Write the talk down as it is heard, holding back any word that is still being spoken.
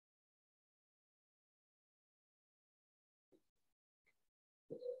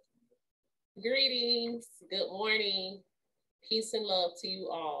Greetings, good morning, peace and love to you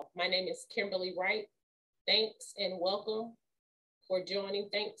all. My name is Kimberlie Wright. Thanks and welcome for joining.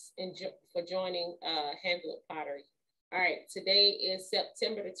 For joining Handbook Pottery. All right, today is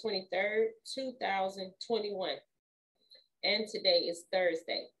September the 23rd, 2021, and today is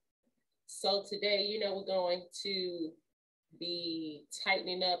Thursday. So today, we're going to be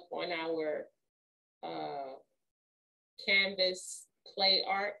tightening up on our canvas clay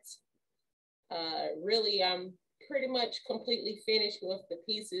art. Really, I'm pretty much completely finished with the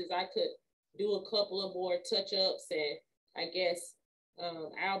pieces. I could do a couple of more touch-ups, and I guess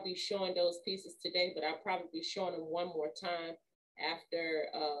I'll be showing those pieces today, but I'll probably be showing them one more time after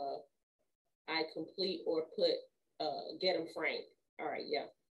I complete or get them framed. All right, yeah.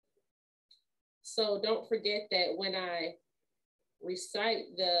 So don't forget that when I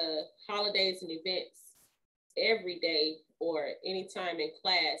recite the holidays and events every day or anytime in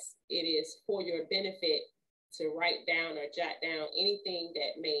class, it is for your benefit to write down or jot down anything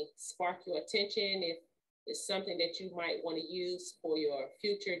that may spark your attention. If it's something that you might want to use for your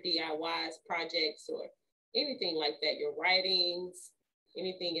future DIYs, projects, or anything like that, your writings,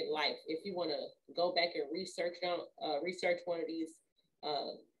 anything in life. If you want to go back and research one of these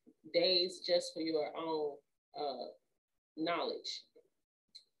days just for your own knowledge.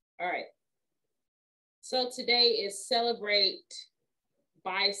 All right. So today is Celebrate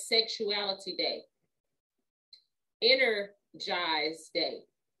Bisexuality Day, Energize Day,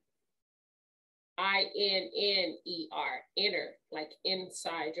 I-N-N-E-R, inner, like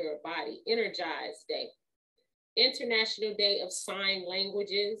inside your body, Energize Day, International Day of Sign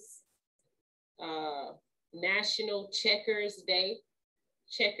Languages, National Checkers Day,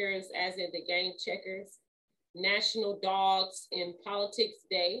 checkers as in the game checkers, National Dogs in Politics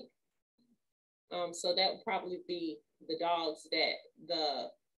Day. So that would probably be the dogs that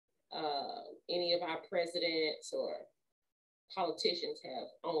any of our presidents or politicians have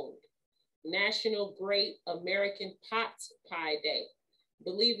owned. National Great American Pot Pie Day.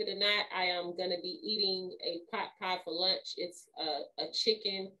 Believe it or not, I am going to be eating a pot pie for lunch. It's a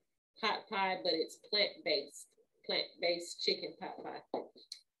chicken pot pie, but it's plant-based chicken pot pie.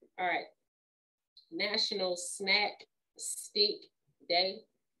 All right. National Snack Stick Day.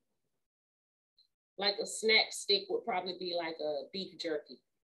 Like a snack stick would probably be like a beef jerky.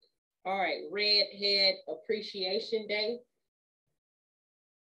 All right, Redhead Appreciation Day.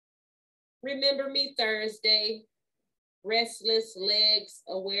 Remember Me Thursday, Restless Legs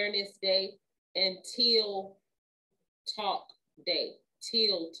Awareness Day, and Teal Talk Day.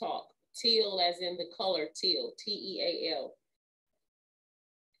 Teal Talk. Teal as in the color teal, T-E-A-L.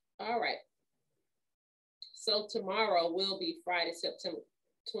 All right. So tomorrow will be Friday, September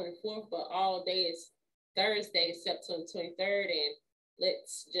 24th, but all day is Thursday, September 23rd, and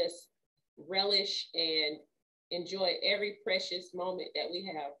let's just relish and enjoy every precious moment that we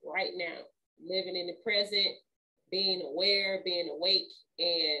have right now, living in the present, being aware, being awake,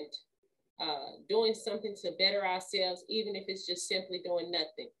 and doing something to better ourselves, even if it's just simply doing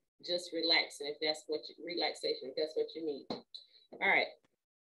nothing, just relaxing if that's what you need. All right,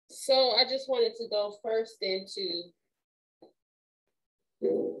 so I just wanted to go first into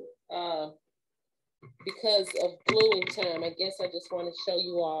because of gluing time, I guess I just want to show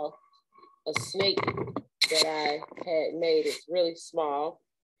you all a snake that I had made. It's really small.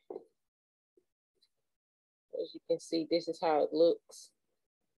 As you can see, this is how it looks.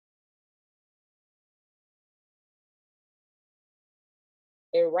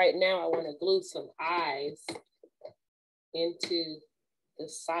 And right now I want to glue some eyes into the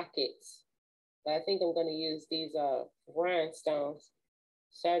sockets. But I think I'm going to use these rhinestones.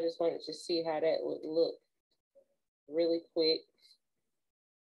 So I just wanted to see how that would look really quick.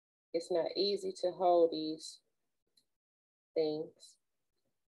 It's not easy to hold these things.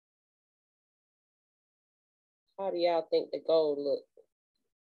 How do y'all think the gold look?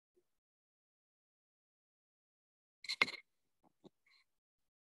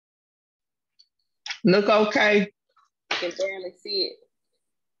 Look okay. You can barely see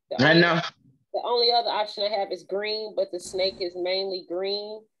it. I know. The only other option I have is green, but the snake is mainly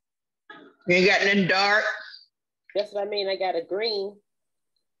green. You ain't got nothing dark? That's what I mean. I got a green.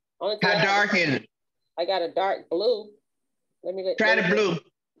 How dark is it? I got a dark blue. Try the blue.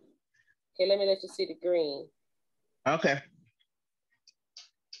 Okay, let me let you see the green. Okay.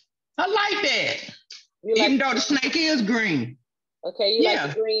 I like that. Even though the snake is green. Okay, you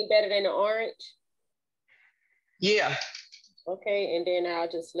like the green better than the orange? Yeah. Okay, and then I'll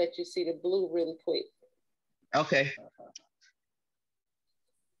just let you see the blue really quick. Okay.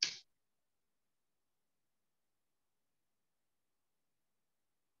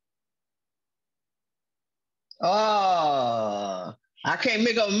 Oh, I can't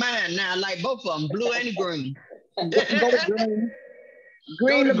make up mine now. I like both of them, blue and green. Go to green. Go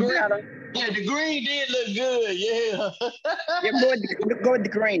Green to look green. better. Yeah, the green did look good. Yeah. Yeah, go with the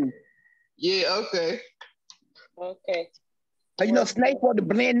green. Yeah. Okay. Okay. You know, snake want to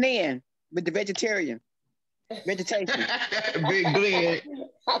blend in with the vegetation. Big blend.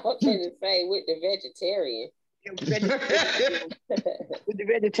 I was going to say with the vegetarian. With the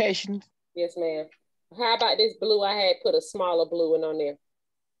vegetation. Yes, ma'am. How about this blue? I had put a smaller blue one on there.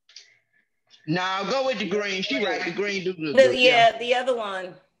 No, go with the green. She right. The green do look good. Yeah, the other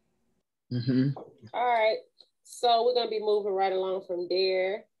one. Mm-hmm. All right. So we're going to be moving right along from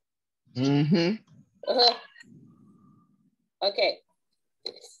there. Mm-hmm. Okay.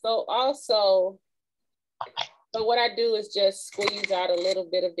 So also, so what I do is just squeeze out a little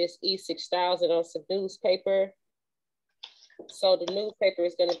bit of this E6000 on some newspaper. So the newspaper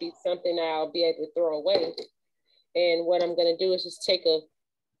is going to be something I'll be able to throw away. And what I'm going to do is just take a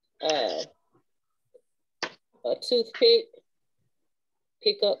toothpick,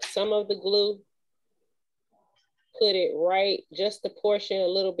 pick up some of the glue, put it right, just the portion, a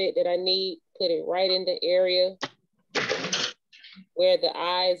little bit that I need, put it right in the area where the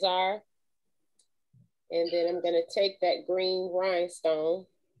eyes are. And then I'm going to take that green rhinestone.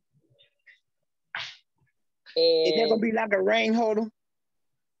 And is that going to be like a ring holder?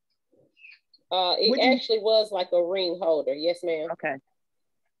 It actually was like a ring holder. Yes, ma'am. Okay.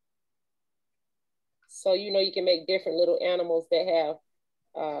 So, you know, you can make different little animals that have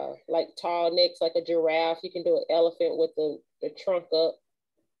like tall necks, like a giraffe. You can do an elephant with the trunk up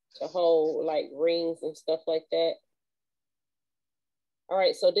to hold like rings and stuff like that. All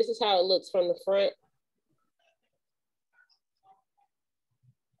right, so this is how it looks from the front.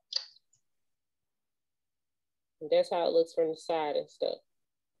 And that's how it looks from the side and stuff.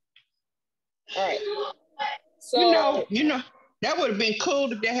 All right. So you know, that would have been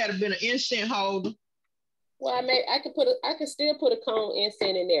cool if there had been an incense holder. Well, I could still put a cone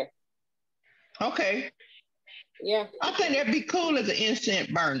incense in there. Okay. Yeah. I think that'd be cool as an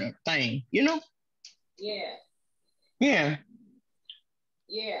incense burner thing, you know? Yeah. Yeah.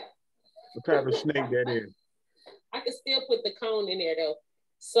 Yeah. What type of snake that is? I could still put the cone in there though.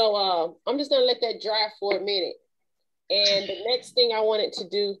 So I'm just gonna let that dry for a minute. And the next thing I wanted to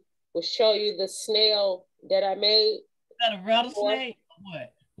do was show you the snail that I made. Is that a rattlesnake or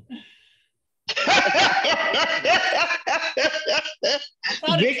what?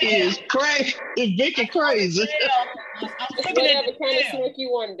 Vicky is crazy. Vicky crazy. Whatever kind of snake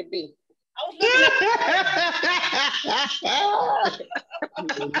you wanted to be. I was looking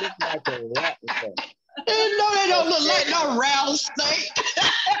It looks like a rat. No, they don't look like no rattlesnake.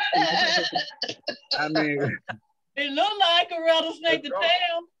 I mean, it looked like a rattlesnake to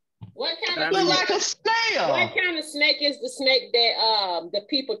tell. What kind of look like a snail? What kind of snake is the snake that the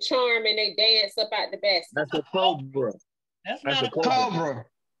people charm and they dance up out the basket? that's a cobra. That's not a cobra.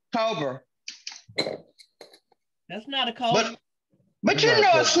 Cobra. That's not a cobra. But you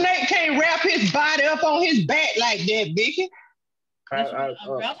know a snake can't wrap his body up on his back like that, Vicky.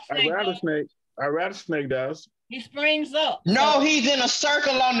 A rattlesnake does. He springs up. No, he's in a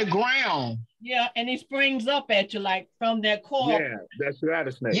circle on the ground. Yeah, and he springs up at you like from that core. Yeah, that's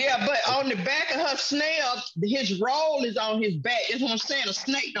rattlesnake. Yeah, but on the back of her snail, his roll is on his back. That's what I'm saying. A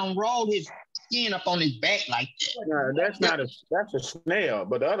snake don't roll his skin up on his back like that. No, that's a snail,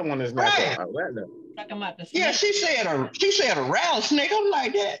 but the other one is not a rattler. Talking about the snake. Yeah, she said a rattlesnake. I'm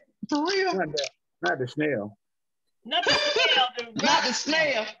like that. For real? Not the snail. Not the snail. Not the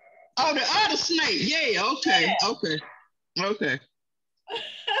snail. Oh, the other snake. Yeah, okay. Yeah. Okay.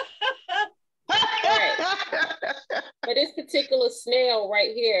 For this particular snail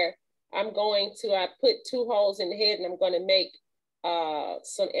right here, I put 2 holes in the head and I'm going to make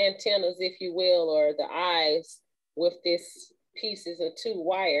some antennas, if you will, or the eyes with this pieces of 2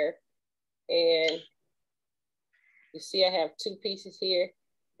 wire. And you see I have 2 pieces here.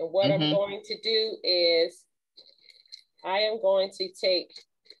 And what I'm going to do is I am going to take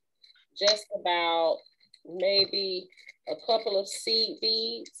just about maybe a couple of seed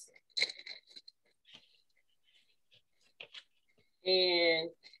beads.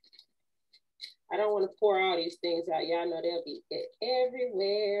 And I don't want to pour all these things out. Y'all know they'll be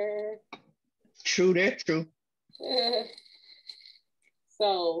everywhere. True, that's true.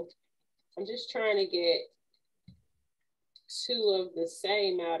 So I'm just trying to get 2 of the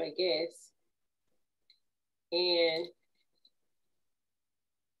same out, I guess. And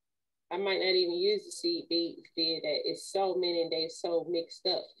I might not even use the seed beads, being that it's so many and they're so mixed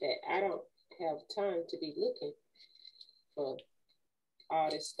up that I don't have time to be looking for all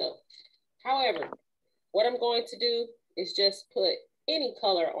this stuff. However, what I'm going to do is just put any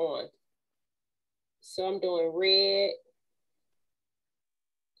color on. So I'm doing red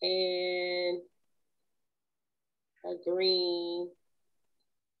and a green.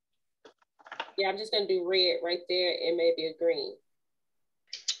 Yeah, I'm just gonna do red right there and maybe a green.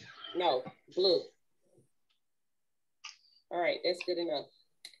 No, blue. All right, that's good enough.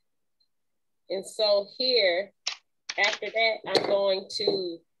 And so here, after that, I'm going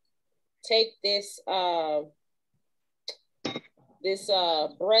to take this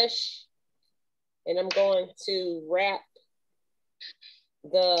brush, and I'm going to wrap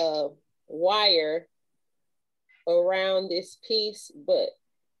the wire around this piece, but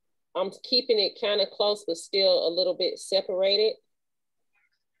I'm keeping it kind of close, but still a little bit separated.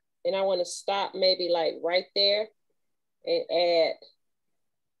 And I want to stop maybe like right there and add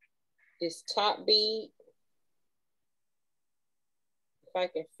this top bead. If I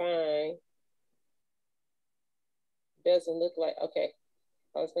can find, doesn't look like, okay.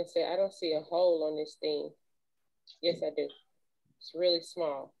 I was gonna say, I don't see a hole on this thing. Yes, I do. It's really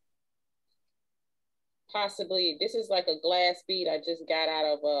small. Possibly, this is like a glass bead I just got out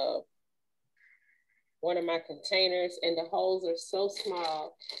of one of my containers, and the holes are so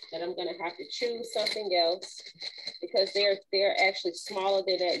small that I'm gonna have to choose something else because they're actually smaller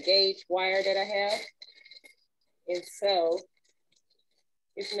than that gauge wire that I have. And so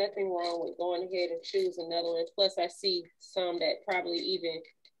there's nothing wrong with going ahead and choose another one. Plus I see some that probably even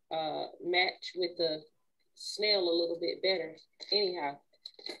match with the snail a little bit better. Anyhow,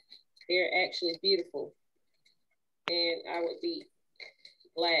 they're actually beautiful, and I would be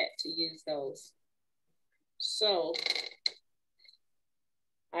glad to use those. So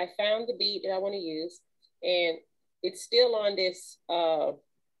I found the bead that I want to use, and it's still on this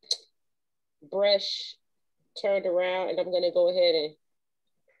brush turned around, and I'm going to go ahead and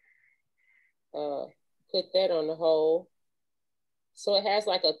put that on the hole. So it has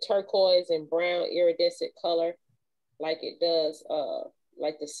like a turquoise and brown iridescent color, like it does,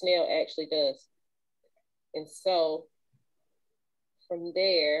 like the snail actually does. And so from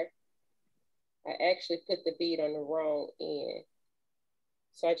there, I actually put the bead on the wrong end.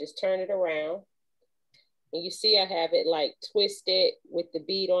 So I just turn it around, and you see I have it like twisted with the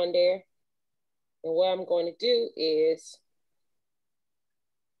bead on there. And what I'm going to do is,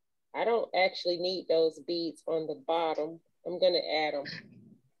 I don't actually need those beads on the bottom. I'm going to add them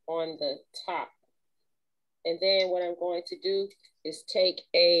on the top. And then what I'm going to do is take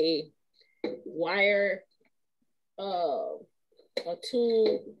a wire, a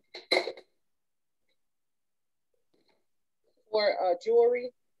tool for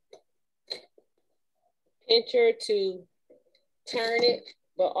jewelry, pincher to turn it.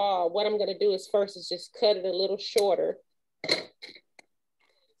 But what I'm going to do is first is just cut it a little shorter.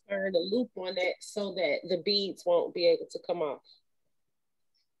 Turn the loop on that so that the beads won't be able to come off.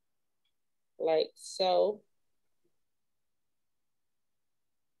 Like so.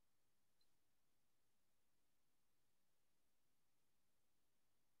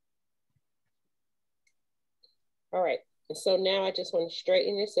 All right, and so now I just want to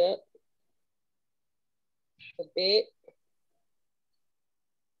straighten this up a bit.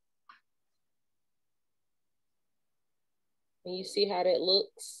 And you see how that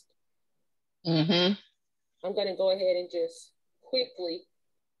looks? Mm-hmm. I'm gonna go ahead and just quickly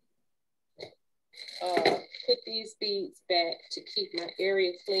put these beads back to keep my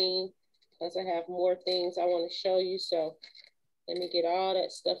area clean, because I have more things I want to show you. So let me get all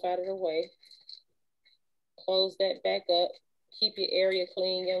that stuff out of the way. Close that back up. Keep your area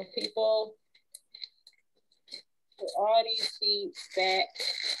clean, young people. Put all these beads back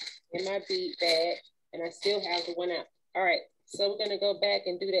in my bead bag, and I still have the one out. All right, so we're gonna go back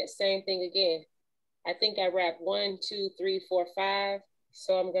and do that same thing again. I think I wrapped 1, 2, 3, 4, 5.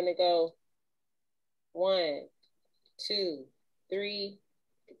 So I'm gonna go 1, 2, 3,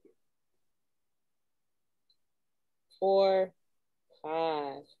 4, 5.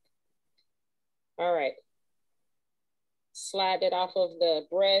 All right. Slide that off of the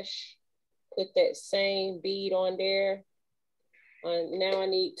brush. Put that same bead on there. Now I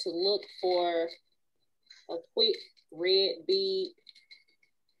need to look for a quick red bead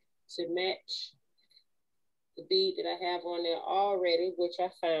to match the bead that I have on there already, which I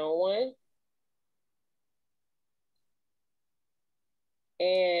found one.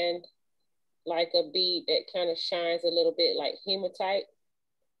 And like a bead that kind of shines a little bit like hematite.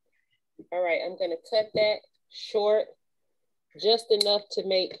 All right, I'm gonna cut that short, just enough to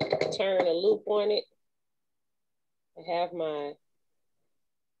turn a loop on it. I have my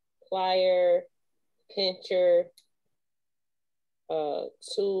plier, pincher,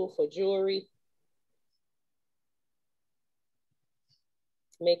 tool for jewelry.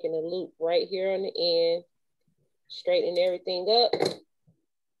 making a loop right here on the end, straightening everything up.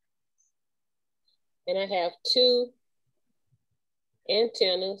 And I have 2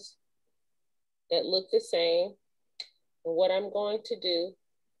 antennas that look the same. And what I'm going to do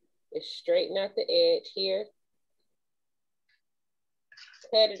is straighten out the edge here.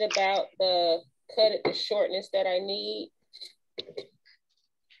 Cut it the shortness that I need.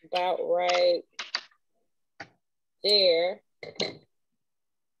 About right there.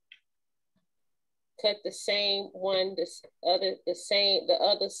 Cut the same one, the other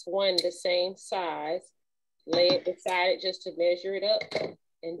one the same size. Lay it beside it just to measure it up.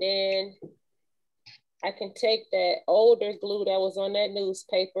 And then I can take that older glue that was on that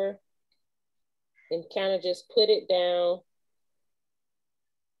newspaper and kind of just put it down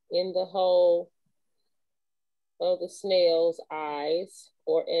in the hole of the snail's eyes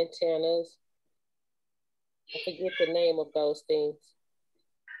or antennas. I forget the name of those things.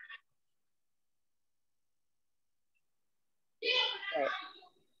 Right.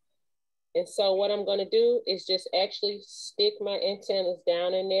 And so what I'm gonna do is just actually stick my antennas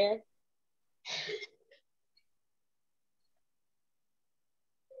down in there.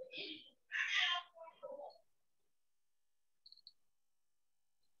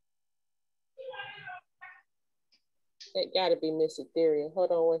 That gotta be Miss Ethereal.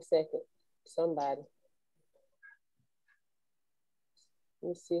 Hold on one second, somebody. Let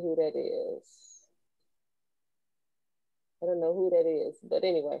me see who that is. I don't know who that is, but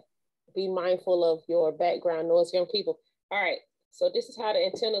anyway, be mindful of your background noise, young people. All right, so this is how the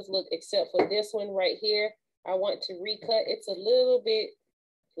antennas look, except for this one right here. I want to recut. It's a little bit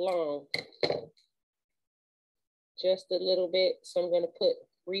long, just a little bit. So I'm gonna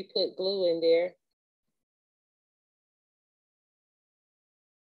re-put glue in there.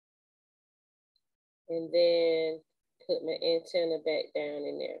 And then put my antenna back down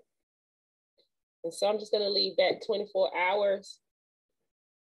in there. And so I'm just gonna leave that 24 hours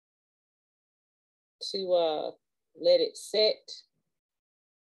to let it set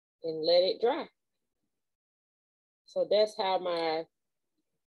and let it dry. So that's how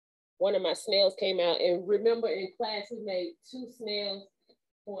one of my snails came out. And remember in class, we made 2 snails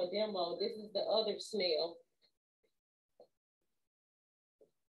for a demo. This is the other snail.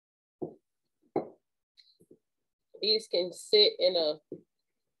 These can sit in a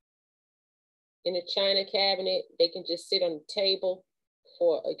china cabinet. They can just sit on the table,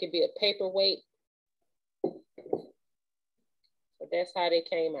 or it could be a paperweight. So that's how they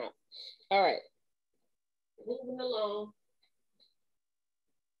came out. All right, moving along.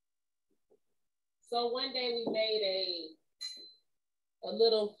 So one day we made a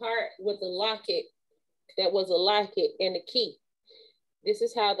little heart with a locket that was a locket and a key. This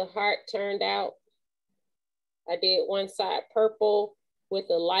is how the heart turned out. I did one side purple with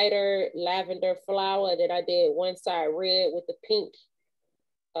a lighter lavender flower. Then I did one side red with the pink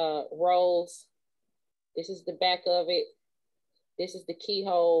rose. This is the back of it. This is the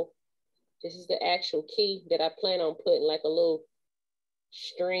keyhole. This is the actual key that I plan on putting like a little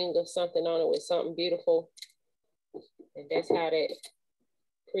string or something on it with something beautiful. And that's how that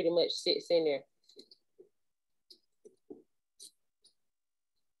pretty much sits in there.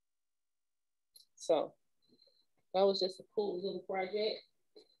 So that was just a cool little project.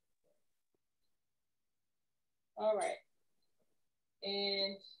 All right.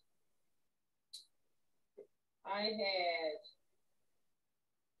 And I had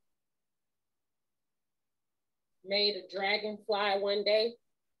made a dragonfly one day.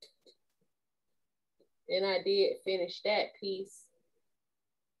 And I did finish that piece.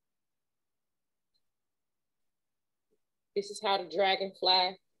 This is how the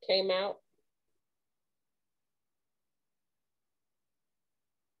dragonfly came out.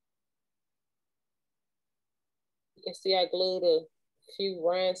 You can see I glued a few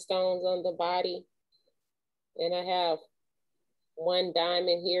rhinestones on the body. And I have one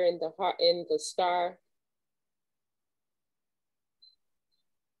diamond here in the heart, in the star.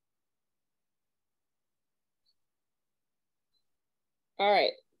 All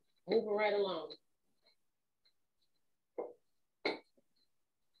right, moving right along.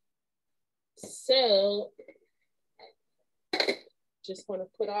 So, just want to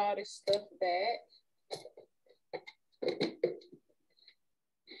put all this stuff back.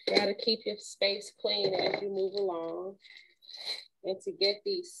 Gotta keep your space clean as you move along. And to get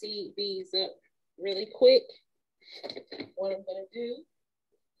these seed beads up really quick, what I'm gonna do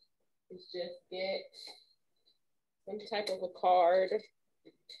is just get some type of a card,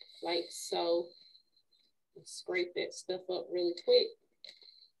 like so. Scrape that stuff up really quick.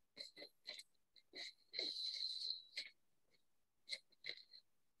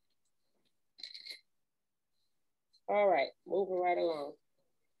 All right, moving right along.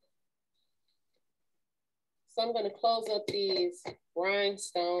 So I'm going to close up these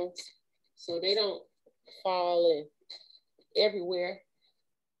rhinestones so they don't fall in everywhere.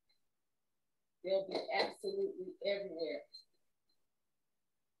 They'll be absolutely everywhere.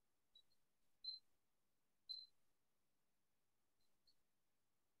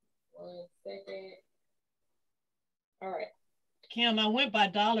 One second. All right. Kim, I went by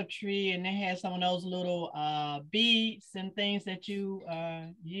Dollar Tree and they had some of those little beads and things that you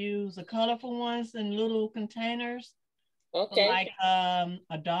use, the colorful ones in little containers. Okay. Like $1.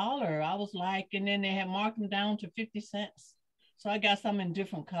 I was like, and then they had marked them down to 50 cents. So I got some in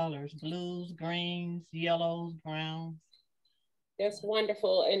different colors, blues, greens, yellows, browns. That's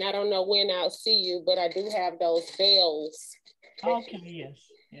wonderful. And I don't know when I'll see you, but I do have those bells. Okay, yes.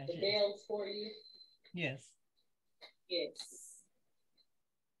 Yes, the yes. bells for you. Yes. Yes.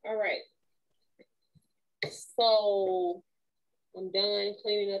 All right. So I'm done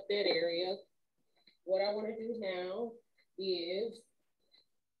cleaning up that area. What I want to do now is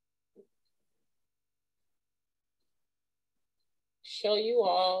show you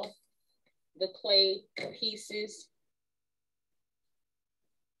all the clay pieces.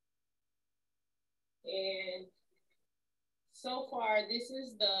 And so far, this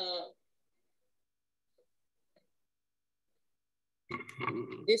is the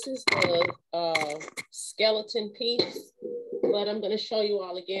skeleton piece, but I'm going to show you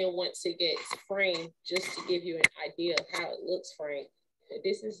all again once it gets framed, just to give you an idea of how it looks framed.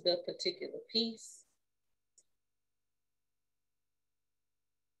 This is the particular piece.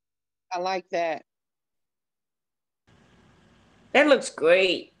 I like that. That looks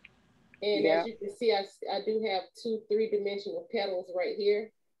great. And as you can see, I do have 2 3-dimensional petals right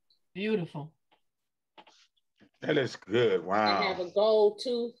here. Beautiful. That looks good. Wow. I have a gold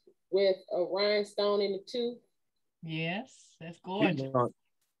tooth with a rhinestone in the tooth. Yes, that's gorgeous.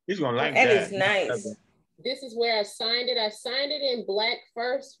 He's gonna like that. That is nice. This is where I signed it. I signed it in black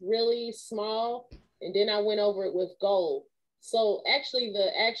first, really small, and then I went over it with gold. So actually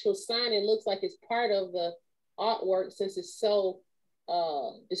the actual signing looks like it's part of the artwork, since it's so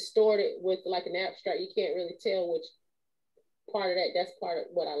distorted with like an abstract. You can't really tell which part of that's part of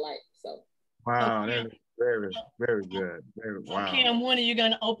what I like. So wow, that is very, very good. Wow. Kim, when are you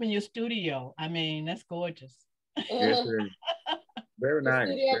going to open your studio? I mean, that's gorgeous. Yes, it is. Very nice.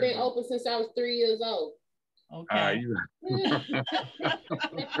 The studio been open since I was 3 years old. Okay.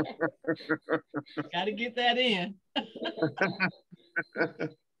 Got to get that in. All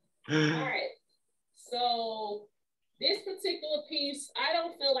right. So this particular piece, I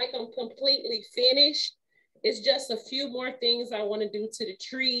don't feel like I'm completely finished. It's just a few more things I want to do to the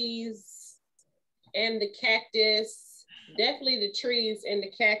trees and the cactus. Definitely the trees and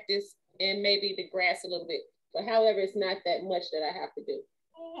the cactus and maybe the grass a little bit. But however, it's not that much that I have to do.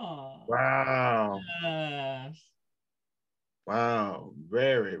 Oh, wow. Yes. Wow.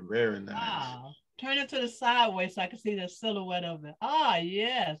 Very, very nice. Wow. Turn it to the sideways so I can see the silhouette of it. Ah,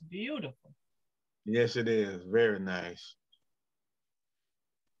 yes. Beautiful. Yes, it is. Very nice.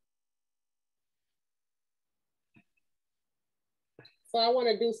 So I want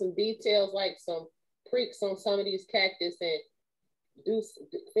to do some details, like some pricks on some of these cactus, and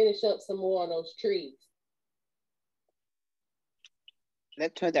finish up some more on those trees.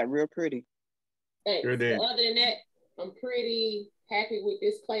 That turned out real pretty. Thanks. But other than that, I'm pretty happy with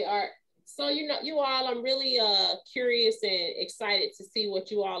this clay art. So you all, I'm really curious and excited to see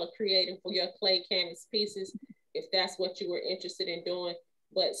what you all are creating for your clay canvas pieces, if that's what you were interested in doing.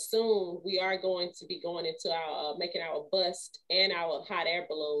 But soon we are going to be going into our making our bust and our hot air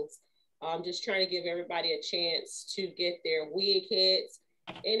balloons. I'm just trying to give everybody a chance to get their wig heads.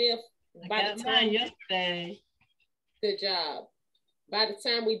 And if by the time yesterday, good job. By the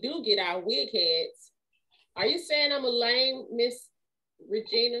time we do get our wig heads, are you saying I'm a lame, Miss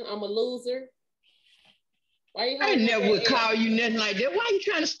Regina? I'm a loser? Why you I never would call you nothing like that. Why are you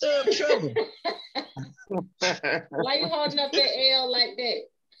trying to stir up trouble? Why you holding up that L like that?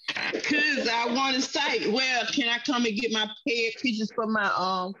 Because I want to say, well, can I come and get my head pieces for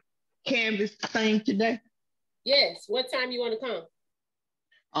my canvas thing today? Yes. What time you want to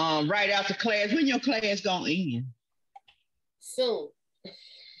come? Right after class. When your class gonna end? Soon.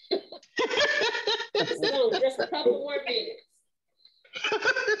 Soon. Just a couple more minutes.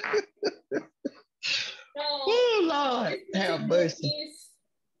 So, oh Lord, have mercy.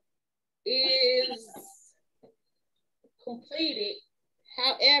 Is completed.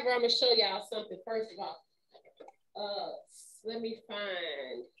 However, I'm gonna show y'all something first of all. Let me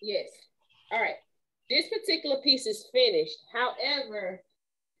find. Yes. All right. This particular piece is finished. However,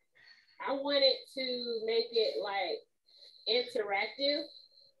 I wanted to make it like interactive.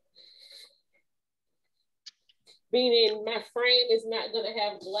 Meaning my frame is not gonna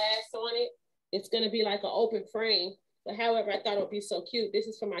have glass on it. It's gonna be like an open frame. But however, I thought it would be so cute. This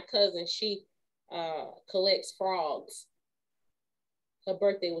is for my cousin. She collects frogs. Her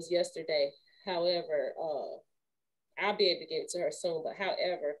birthday was yesterday. However, I'll be able to give it to her soon. But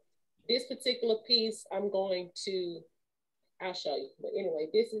however, this particular piece, I'll show you. But anyway,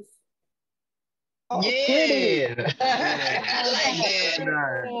 this is. Oh, yeah. I like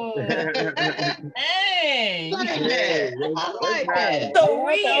that. Hey. Like Yeah, that. that's I like nice. that. So Show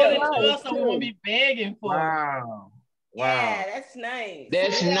it to real. us so we won't be begging for it. Wow. Yeah, that's nice.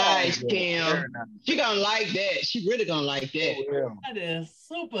 That's nice, Yeah, Kim. very nice. She gonna like that. She really gonna like that. Oh, yeah. That is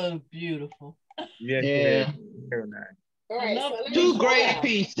super beautiful. Yes, Yeah. it is. Very nice. All right, so let me Two show great y'all.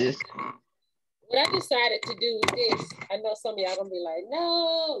 pieces. What I decided to do with this, I know some of y'all gonna be like,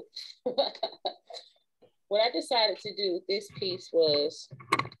 no. What I decided to do with this piece was,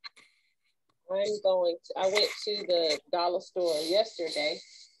 I went to the dollar store yesterday,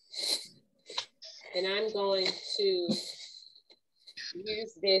 and I'm going to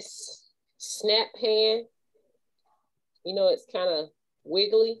use this snap hand. You know, it's kind of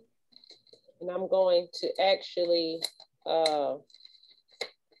wiggly, and I'm going to actually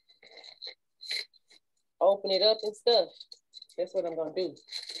open it up and stuff. That's what I'm gonna do.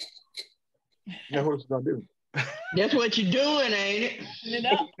 That's what it's gonna do. That's what you're doing, ain't it? Open it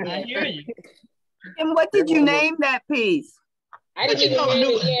up. I hear you. And what did you name that piece? I didn't even name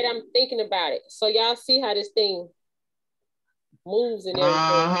it yet. I'm thinking about it. So y'all see how this thing moves and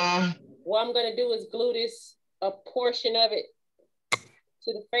everything. What I'm gonna do is glue a portion of it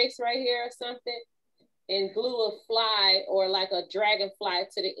to the face right here or something, and glue a fly or like a dragonfly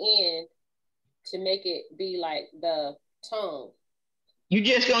to the end to make it be like the tongue. You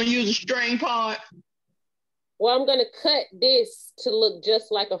just gonna use a string part? Well, I'm gonna cut this to look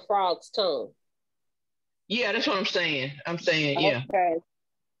just like a frog's tongue. Yeah, that's what I'm saying. Yeah. Okay.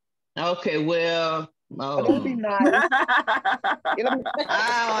 Okay, well. That'll be nice. It'll be- Don't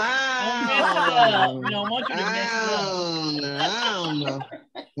mess it up. We don't want you to mess it up.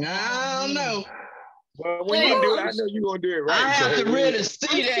 I don't know. Well, when you do it, I know you're gonna do it right. I have to really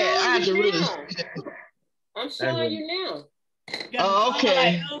see that. I have to really see that. I'm showing you now. Oh,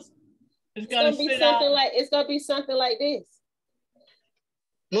 okay. It's gonna be something like it's gonna be something like this.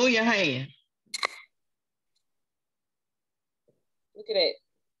 Move your hand. Look at that.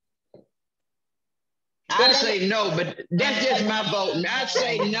 I'd say no, but that's just my vote. I'd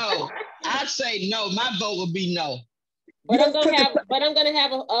say no. My vote would be no. But I'm gonna have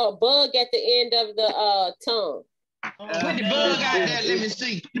a bug at the end of the tongue. Put the bug out there. Let me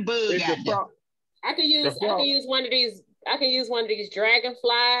see. Put the bug out there. I can use one of these. I can use one of these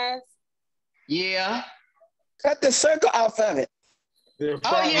dragonflies. Yeah. Cut the circle off of it. Oh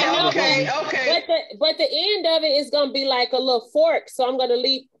yeah. Okay. But the end of it is gonna be like a little fork. So I'm gonna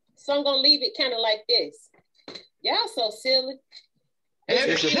leave it kind of like this. Y'all so silly. No,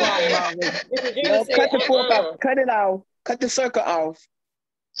 cut the fork off. Cut it off. Cut the circle off.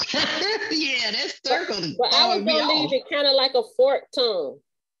 Yeah, that's circle. But I was gonna leave it kind of like a fork tongue.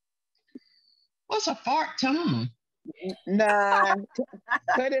 What's a fork tongue? Nah,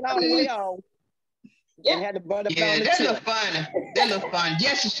 cut it all the way off. Yeah, and had the butter yeah, on the that tip. look funny. That look fun.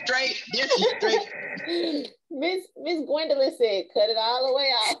 Just straight. Miss Gwendolyn said, "Cut it all the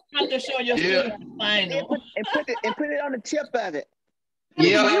way off." Have to show your final. And put it on the tip of it.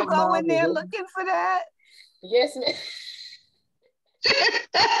 Yeah. Did you go in there looking for that? Yes, ma'am. Just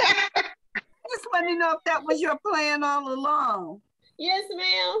want to know if that was your plan all along. Yes,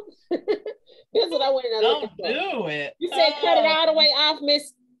 ma'am. This is what I wanted to look for. Don't do it. You said cut it all the way off,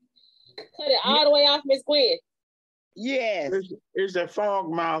 Miss. Cut it all the way off, Miss Gwen. Yes. Is the frog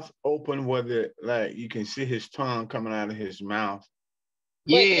mouth open where like you can see his tongue coming out of his mouth?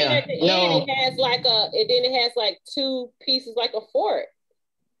 But then at the end, it has like two pieces like a fork.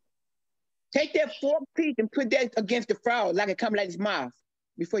 Take that fork piece and put that against the frog like it coming out his mouth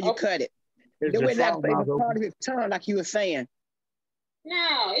before you cut it. Is That the way like frog mouth part of open? his tongue, like you were saying.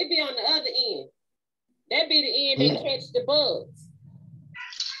 No, it be on the other end. That be the end that catch the bugs.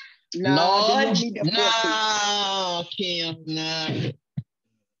 No, Kim, no.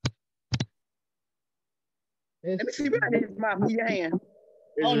 Let me see right in his mouth. Move your hand.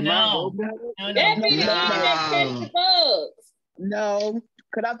 Oh no. That be the end that catch the bugs. No,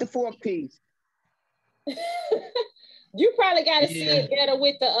 cut out the fork piece. You probably got to see it better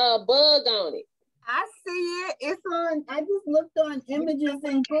with the bug on it. I see it. It's on. I just looked on images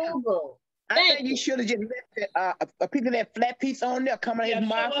in Google. I think you should have just left a piece of that flat piece on there, come out his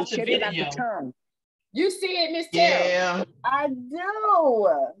mouth and shape it like a tongue. You see it, Miss Tara? Yeah. I do.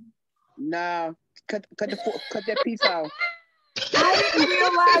 No, cut that piece off. I didn't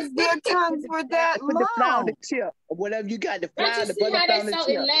realize their tongues were that Put the flower on long. the tip, or whatever you got. The Don't flower, you the see how butterfly on they the so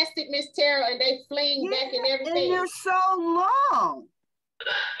tip. elastic, Miss Tara, and they fling back and everything? And they're so long.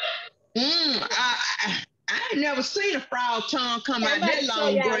 I ain't never seen a frog tongue come out that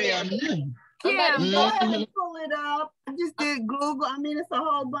long, Graham. Yeah, go ahead and pull it up. I just did Google. I mean, it's a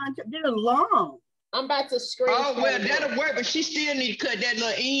whole bunch of, they're long. I'm about to screen. Oh, well, that'll work, but she still need to cut that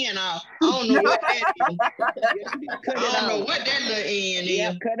little end off. I don't know what that is. I don't know what that little end is.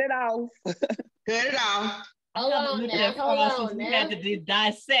 Yeah, cut it off. Cut it off. Hold on now. Hold on We now. had to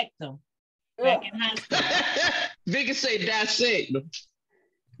dissect them back in high school. Vicky say dissect them.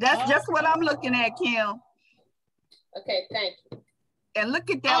 That's just what I'm looking at, Kim. Okay, thank you. And look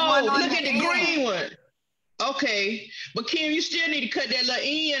at that one on look at the end. green one. Okay, but Kim, you still need to cut that little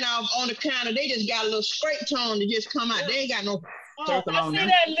end off on the counter. They just got a little straight tongue to just come out. They ain't got no circle on I see them.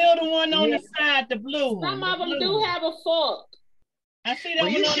 that little one on the side, the blue one. Some of them do have a fork. I see that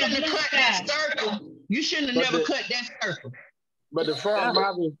Well, one you on shouldn't the have blue cut that side. circle. You shouldn't have never cut that circle. But the frog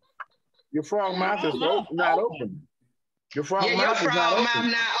mouth is, your frog mouth is not open. Your frog Yeah, your mouth is not frog open. mouth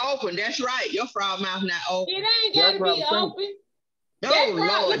not open. That's right. Your frog mouth not open. It ain't got to That's what be I'm saying. open. Oh, That frog, Lord,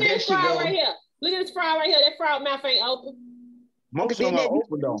 look at there this she frog go. right here. Look at this frog right here. That frog mouth ain't open. Most of them are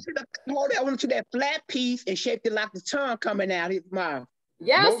open though. Hold that one to that flat piece and shaped it like the tongue coming out his mouth.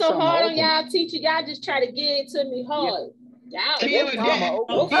 Y'all Most so of 'em are hard on open. y'all teacher. Y'all just try to get it to me hard. Y'all, Kim, that that-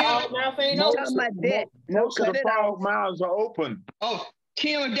 frog mouth ain't Talking open. about that. No, Most of cut the it off. frog mouths are open. Oh,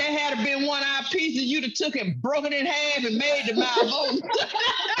 Kim, if that had been one of our pieces, you'd have took and broken it in half and made the mouth open.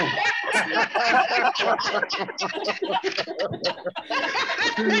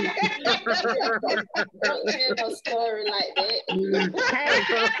 Don't tell no story like that. Hey,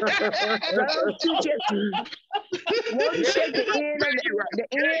 don't you just won't you shake the end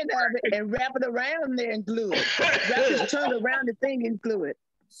of it and wrap it around there and glue it. Wrap his tongue around the thing and glue it.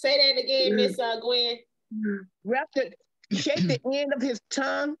 Say that again, Miss Gwen. Shake the end of his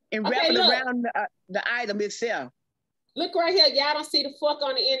tongue and wrap it look. around the item itself. Look right here. Y'all don't see the fork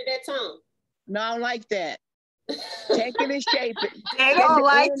on the end of that tongue. No, I don't like that. Take it and shape it. They don't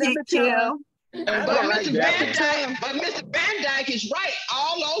like the end it, of the tongue. Kim. But don't like Mr. that Van Dyke, Van Dyke is right.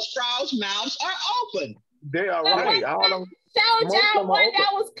 All those frogs' mouths are open. They are right. All of them. Told Most of y'all them one are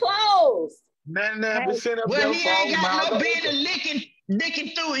that was closed. 99% of Well, them he frog ain't got mouths no are business open. licking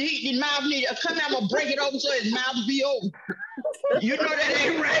through it. His mouth need to come out. I'm gonna break it open so his mouth be open. You know that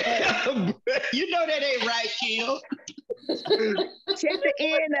ain't right. You know that ain't right, Kim. Take the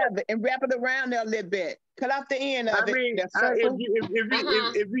end of it and wrap it around there a little bit. Cut off the end of I mean, it.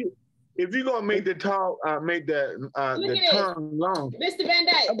 if you're gonna make the tongue the tongue long, Mr. Van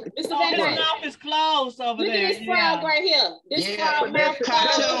Dyke. Mr. Oh, Van his Dyke. mouth is closed over Look there. at this frog right here. This frog mouth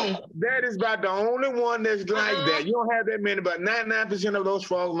cartoon. that is about the only one that's like that. You don't have that many, but 99% of those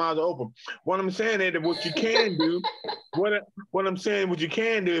frog mouths are open. What I'm saying is that what you can do, what I'm saying, what you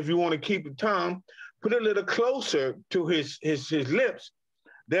can do if you want to keep the tongue, put it a little closer to his lips.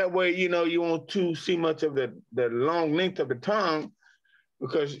 That way, you know, you won't see much of the long length of the tongue.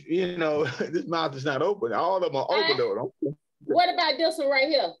 Because, you know, this mouth is not open. All of them are open, though. What about this one right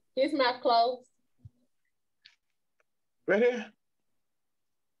here? His mouth closed. Right here?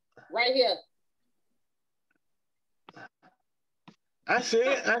 Right here. I see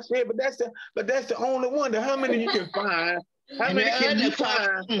it, but that's the only one. How many you can find? How many can you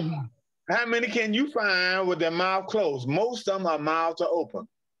find? How many can you find with their mouth closed? Most of them are mouths are open.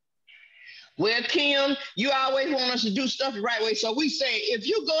 Well, Kim, you always want us to do stuff the right way. So we say, if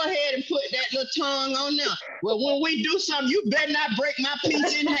you go ahead and put that little tongue on there, well, when we do something, you better not break my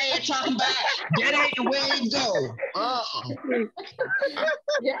piece in half talking about that ain't the way it go.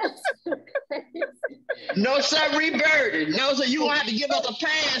 Yes. No, sir, Birdie. No, sir, you won't have to give us a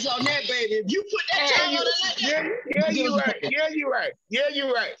pass on that, baby. If you put that tongue on it, Yeah, you're right. Yeah, you're right. Yeah,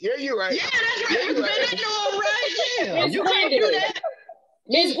 you're right. Yeah, you're right. Yeah, that's right. Yeah, you're right. That's right. Yeah. Miss You can't do Gwendolyn. that.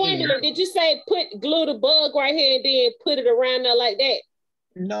 Miss Gwendolyn, did you say glue the bug right here and then put it around there like that?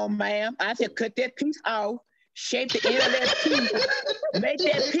 No, ma'am. I said cut that piece off, shape the end of that piece, make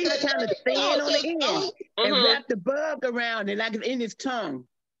that piece kind of thin on the end, and wrap the bug around it like it's in his tongue.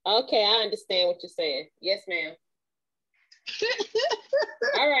 Okay, I understand what you're saying. Yes, ma'am.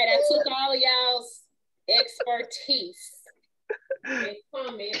 All right, I took all of y'all's expertise and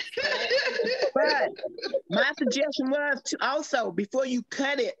comments. But my suggestion was to also, before you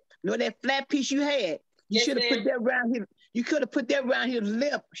cut it, that flat piece you had, You Yes, should have put ma'am. that around his. You could have put that around his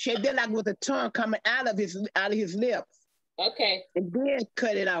lip, shaped that like with a tongue coming out of his lips, Okay. and then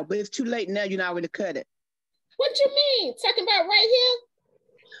cut it out. But it's too late now. You know already cut it. What you mean? Talking about right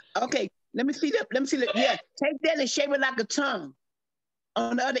here? Okay, let me see that. Let me see that. Yeah, take that and shape it like a tongue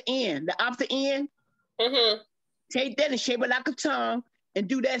on the other end, the opposite end. Take that and shape it like a tongue and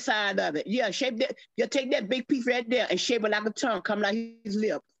do that side of it. Yeah, shape that. Yeah, take that big piece right there and shape it like a tongue, coming out his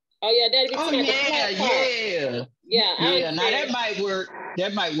lip. Oh yeah, that'd be Oh the yeah, flat part. yeah. Yeah, I Yeah, now that understand. might work.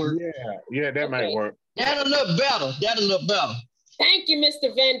 That might work. Yeah, that might Okay. work. That'll look better. That'll look better. Thank you,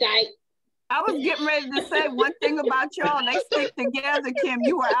 Mr. Van Dyke. I was getting ready to say one thing about y'all. They stick together, Kim.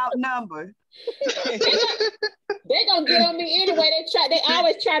 You were outnumbered. They gonna get on me anyway. They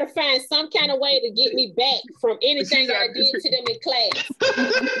always try to find some kind of way to get me back from anything that I did to them in class.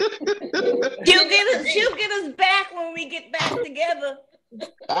 She'll get us back when we get back together.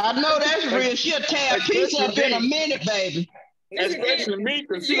 I know that's real. She'll tear a piece up in a minute, baby. Especially me,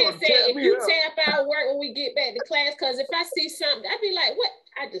 because she gonna Said, tap if me you up. tap out work when we get back to class, because if I see something, I'd be like, what?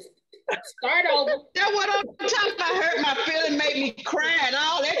 I just start over. That's what I'm talking about. Hurt my feeling, made me cry and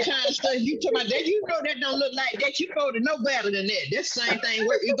all that kind of stuff. You talking about that? You know that don't look like that. You know to know better than that. This same thing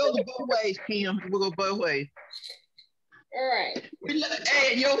work. It goes both ways, Kim. It will go both ways. All right.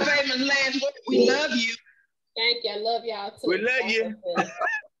 Hey, your famous last word. We love you. Thank you. I love y'all too. We love you.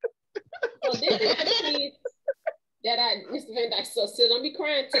 So this is the piece that Mr. Van Dyke, so don't be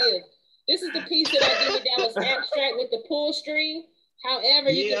crying, Tim. This is the piece that I did that was abstract with the pull string. However,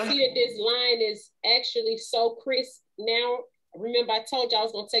 you can see that this line is actually so crisp now. Remember, I told you I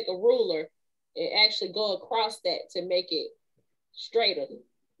was going to take a ruler and actually go across that to make it straighter.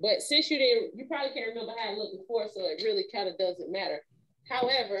 But since you probably can't remember how it looked before, so it really kind of doesn't matter.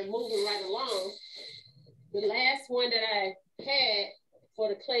 However, moving right along, the last one that I had for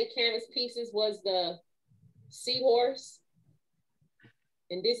the clay canvas pieces was the seahorse.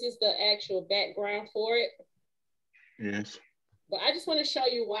 And this is the actual background for it. Yes. But I just want to show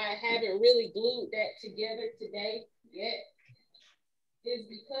you why I haven't really glued that together today yet. Is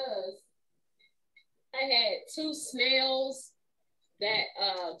because I had two snails that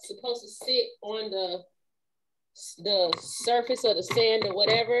supposed to sit on the surface of the sand or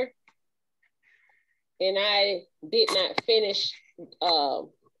whatever. And I did not finish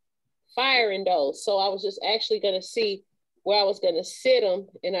firing those. So I was just actually going to see where I was going to sit them.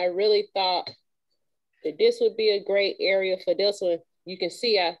 And I really thought that this would be a great area for this one. You can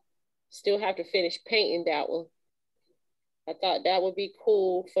see I still have to finish painting that one. I thought that would be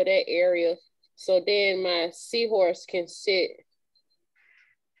cool for that area. So then my seahorse can sit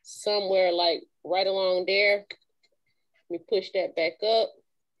somewhere like right along there. Let me push that back up.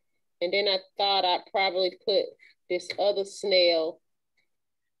 And then I thought I'd probably put this other snail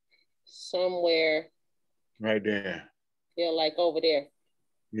somewhere. Right there. Yeah, like over there.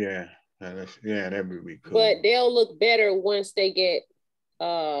 Yeah. That would be cool. But they'll look better once they get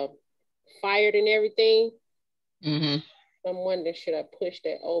fired and everything. Mm-hmm. I'm wondering, should I push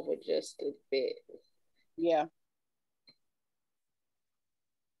that over just a bit? Yeah.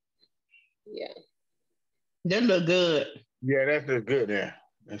 Yeah. That look good. Yeah, that look good there.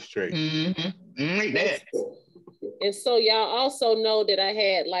 That's straight. Mm-hmm. Like that. And so y'all also know that I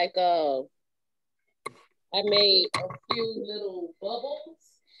had like I made a few little bubbles,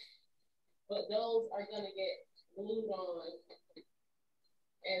 but those are gonna get glued on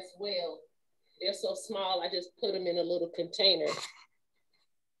as well. They're so small, I just put them in a little container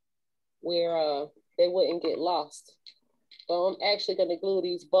where they wouldn't get lost. So I'm actually gonna glue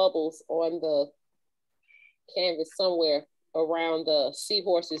these bubbles on the canvas somewhere around the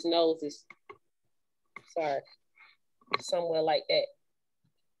seahorse's noses. Sorry, somewhere like that.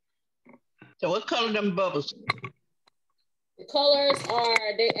 So what color them bubbles? The colors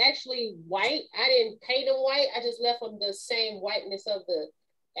are, they actually white. I didn't paint them white. I just left them the same whiteness of the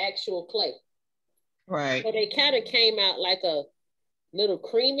actual clay. Right. So they kind of came out like a little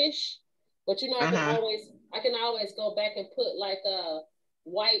creamish, but you know, I can always go back and put like a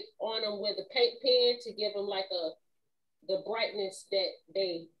white on them with a paint pen to give them like the brightness that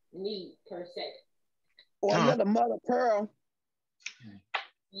they need per se. Or a little mother pearl.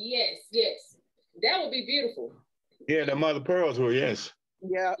 Yes, yes. That would be beautiful. Yeah, the mother pearls were, yes.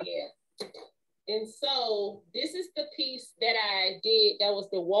 Yeah. Yeah. And so this is the piece that I did. That was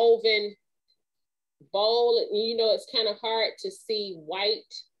the woven bowl. And you know, it's kind of hard to see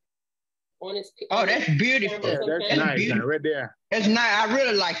white on its piece. Oh, that's beautiful. Yeah, that's nice. Beautiful. Right there. That's nice. I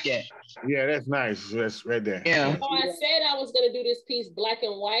really like that. Yeah, that's nice. That's right there. Yeah. So I said I was gonna do this piece black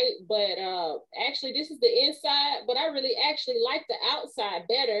and white, but actually this is the inside, but I really actually like the outside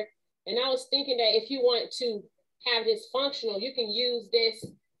better And I was thinking that if you want to have this functional, you can use this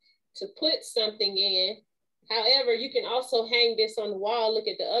to put something in. However, you can also hang this on the wall. Look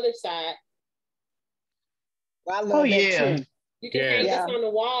at the other side. I love that too. You can hang this on the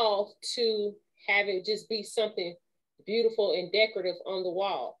wall to have it just be something beautiful and decorative on the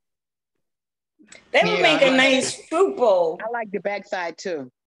wall. They would make a nice fruit bowl. I like the backside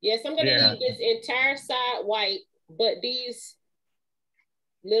too. Yes, I'm gonna leave this entire side white, but these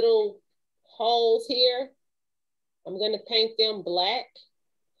little holes here, I'm gonna paint them black.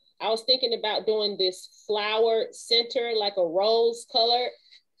 I was thinking about doing this flower center, like a rose color,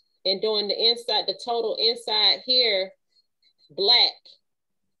 and doing the inside, the total inside here, black,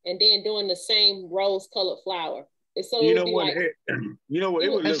 and then doing the same rose colored flower. And so you know what? It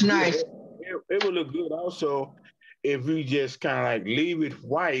would look nice. It would look good also if you just kind of like leave it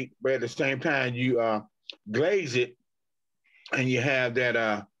white, but at the same time you glaze it, and you have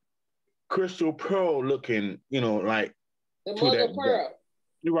that crystal pearl looking, like the mother of pearl.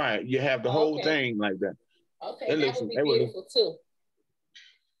 You're right. You have the whole thing like that. Okay, that would be beautiful too.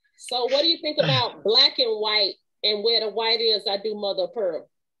 So what do you think about black and white, and where the white is, I do mother of pearl?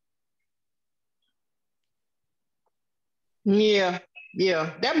 Yeah.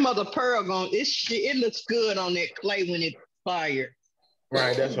 That mother of pearl it looks good on that clay when it's fired.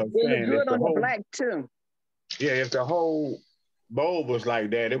 Right, that's what I'm saying. It look good on the black too. Yeah, if the whole bowl was like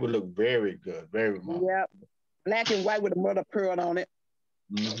that, it would look very good, very much. Yep. Black and white with a mother of pearl on it.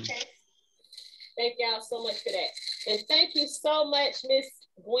 Okay. Thank y'all so much for that. And thank you so much, Miss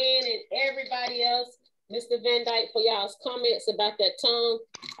Gwen and everybody else, Mr. Van Dyke, for y'all's comments about that tongue.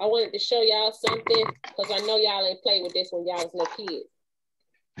 I wanted to show y'all something because I know y'all ain't played with this when y'all was little kids.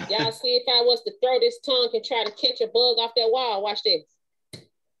 Y'all see if I was to throw this tongue and try to catch a bug off that wall, watch this.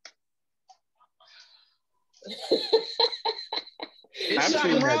 There's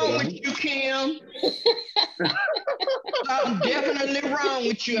something wrong with you, Kim. Something definitely wrong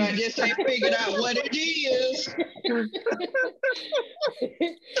with you. I just ain't figured out what it is.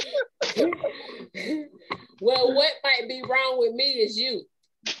 Well, what might be wrong with me is you.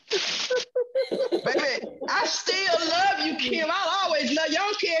 Baby, I still love you, Kim. I'll always love you. I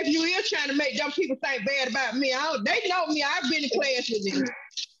don't care if you is trying to make them people think bad about me. They know me. I've been in class with them.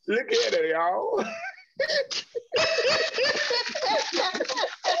 Look at it, y'all.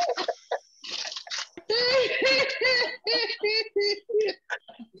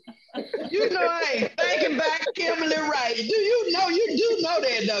 You know I ain't thinking about Kimberlie Wright. You do know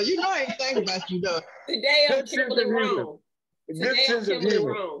that though. You know I ain't thinking about you though. Today I'm Kimberlie wrong. Today I'm Kimberlie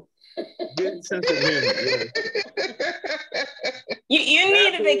wrong. Good sense of humor. You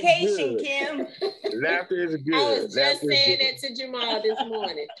need a vacation, Kim. Laughter is good. I was just saying that to Jamal this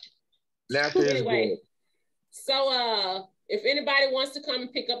morning. Laughter is good. So if anybody wants to come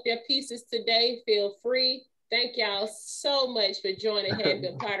and pick up their pieces today, feel free. Thank y'all so much for joining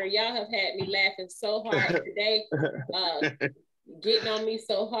Handbill Pottery. Y'all have had me laughing so hard today, getting on me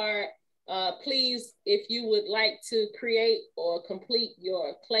so hard. Please, if you would like to create or complete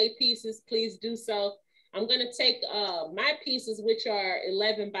your clay pieces, please do so. I'm going to take my pieces, which are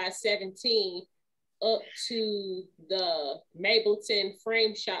 11 by 17, up to the Mableton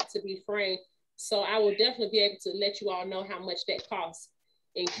frame shop to be framed. So I will definitely be able to let you all know how much that costs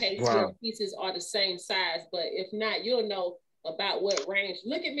in case your pieces are the same size. But if not, you'll know about what range.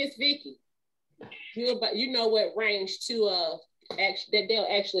 Look at Miss Vicky. You know what range to that they'll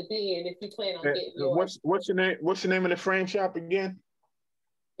actually be in if you plan on getting yours. What's your name? What's the name of the frame shop again?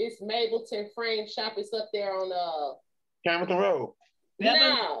 It's Mableton Frame Shop. It's up there on Campbellton Road.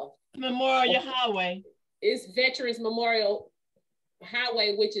 No. Memorial Highway. It's Veterans Memorial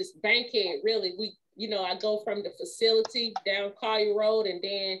Highway, which is Bankhead. Really, I go from the facility down Collier Road and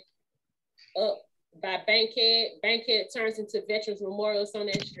then up by Bankhead. Bankhead turns into Veterans Memorial. It's on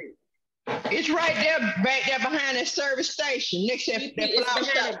that street. It's right there, back there behind that service station, next to that flower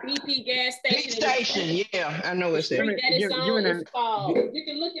shop. BP gas station. Station, yeah, I know it's there. It's called. You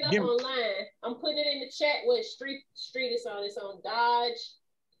can look it up online. I'm putting it in the chat what street it's on. It's on Dodgen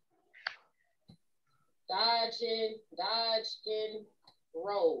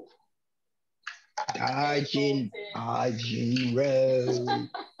Road. Dodgen Road.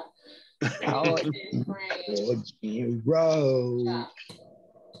 Dodgen Road.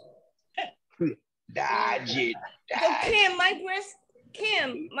 Dodge.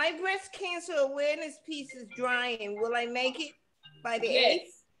 Kim, my breast cancer awareness piece is drying. Will I make it by the 8th?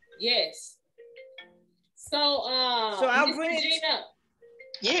 Yes. So I'll bring it up.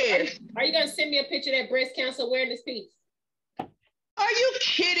 Yes. Are you gonna send me a picture of that breast cancer awareness piece? Are you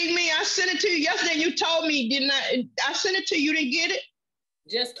kidding me? I sent it to you yesterday. You told me, didn't I? I sent it to you. You didn't get it?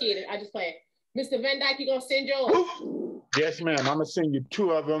 Just kidding. I just playing. Mr. Van Dyke, you gonna send yours? Yes, ma'am. I'm gonna send you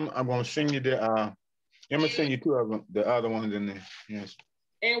 2 of them. I'm gonna send you I'm gonna send you 2 of them. The other ones in there. Yes.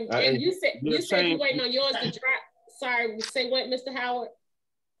 And you said you waiting on yours to drop. Sorry, say what, Mr. Howard?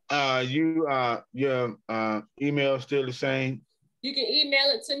 Your email still the same? You can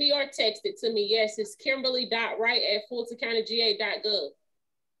email it to me or text it to me. Yes, it's Kimberlie.Wright@FultonCountyGA.gov.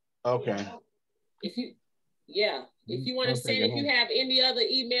 Okay. If you want to send, if you have any other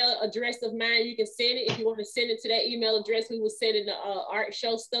email address of mine, you can send it. If you want to send it to that email address, we will send it the art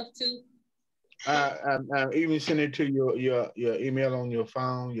show stuff too. Even send it to your email on your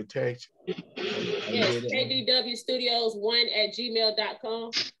phone, your text. Yes,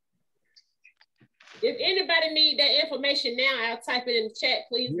 kdwstudios1@gmail.com. If anybody need that information now, I'll type it in the chat.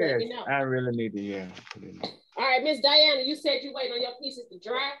 Please let me know. I really need it, yeah. All right, Miss Diana, you said you waiting on your pieces to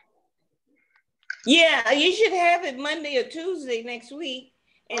dry? Yeah, you should have it Monday or Tuesday next week.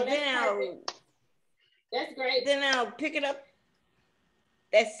 And that's great. Then I'll pick it up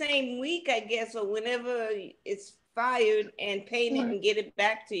that same week, I guess, or whenever it's fired, and paint it and get it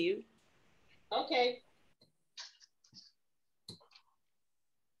back to you. Okay.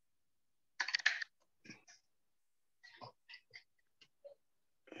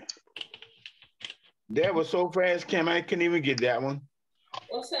 That was so fast, Kim. I couldn't even get that one.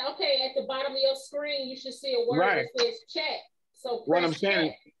 Well, so, okay, at the bottom of your screen, you should see a word that says chat. So press what I'm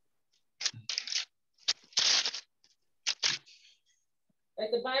saying.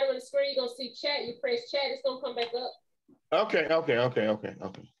 At the bottom of the screen, you're gonna see chat. You press chat, it's gonna come back up. Okay.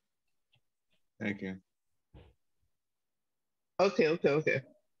 Thank you. Okay.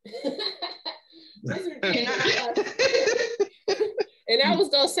 And I was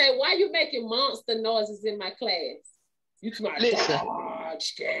gonna say, why you making monster noises in my class? You to my dodge.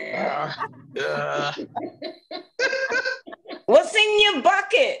 What's in your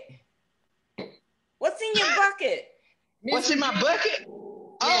bucket? What's in your bucket? What's in my bucket?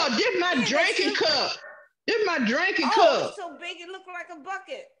 Oh, this my drinking cup. This my drinking cup. It's so big it looked like a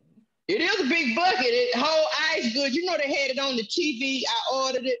bucket. It is a big bucket. It whole ice good. You know they had it on the TV. I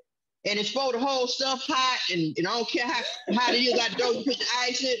ordered it, and it's for the whole stuff hot, and I don't care how hot it is. I don't put the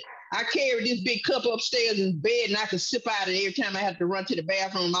ice in. I carry this big cup upstairs in bed, and I can sip out of it every time I have to run to the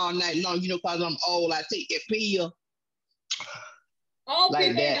bathroom all night long. You know, because I'm old, I take that pill. All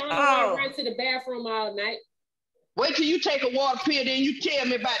like people don't want to run to the bathroom all night. Wait till you take a water pill, then you tell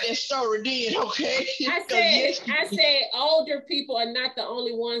me about that story then, okay? I said older people are not the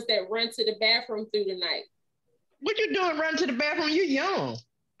only ones that run to the bathroom through the night. What you doing running to the bathroom? You young.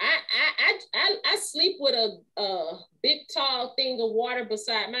 I sleep with a big tall thing of water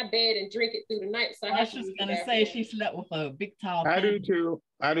beside my bed and drink it through the night. So I was just gonna say she slept with a big tall thing. I do too.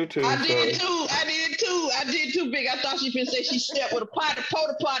 I did too, big. I thought she was gonna say she slept with a porta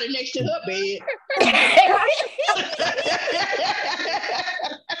potty next to her bed.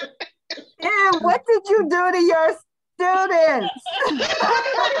 And what did you do to your students?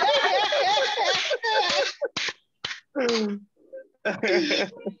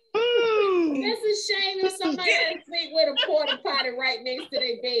 It's a shame if somebody can sleep with a porta potty right next to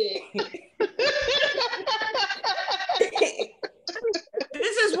their bed.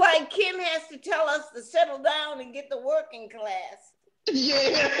 This is why Kim has to tell us to settle down and get the working class.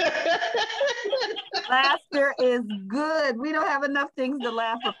 Yeah. Laughter is good. We don't have enough things to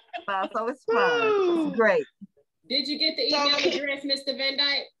laugh about, so it's fun. It's great. Did you get the email address, Mr. Van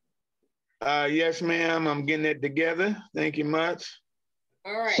Dyke? Yes, ma'am. I'm getting it together. Thank you much.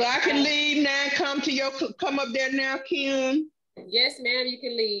 All right. So I can leave now. Come up there now, Kim. Yes, ma'am. You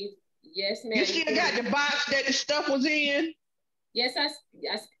can leave. Yes, ma'am. You still got the box that the stuff was in? Yes, I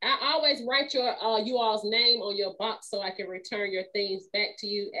always write your you all's name on your box so I can return your things back to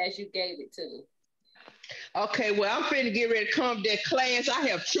you as you gave it to me. Okay, well, I'm finna get ready to come to that class. I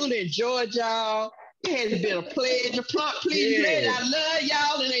have truly enjoyed y'all. It has been a pleasure. Please, I love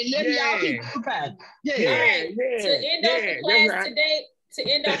y'all, and ain't nothing y'all can do about it. All right. To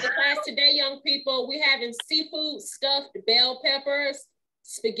end off the class today, young people, we're having seafood stuffed bell peppers,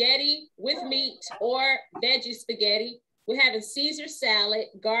 spaghetti with meat or veggie spaghetti. We're having Caesar salad,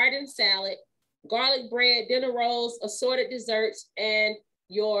 garden salad, garlic bread, dinner rolls, assorted desserts, and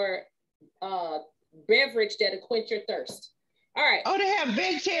your beverage that'll quench your thirst. All right. Oh, they have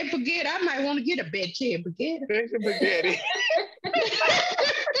vegetarian spaghetti. I might want to get a vegetarian spaghetti. Spaghetti.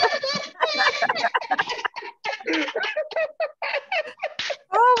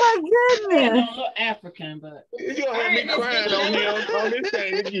 Oh my goodness. A little African, but you're gonna have me crying on this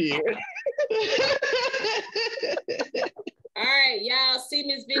thing again. All right, y'all see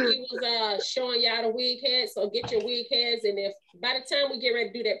Miss Vicky was showing y'all the wig heads, so get your wig heads. And if by the time we get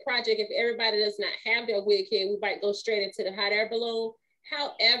ready to do that project, if everybody does not have their wig head, we might go straight into the hot air balloon.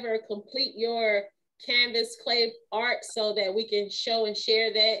 However, complete your canvas clay art so that we can show and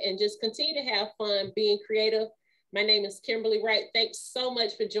share that and just continue to have fun being creative. My name is Kimberlie Wright. Thanks so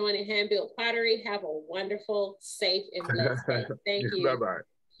much for joining Hand Built Pottery. Have a wonderful, safe, and blessed day. Thank you.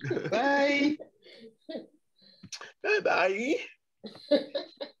 Bye-bye. Bye. Bye-bye.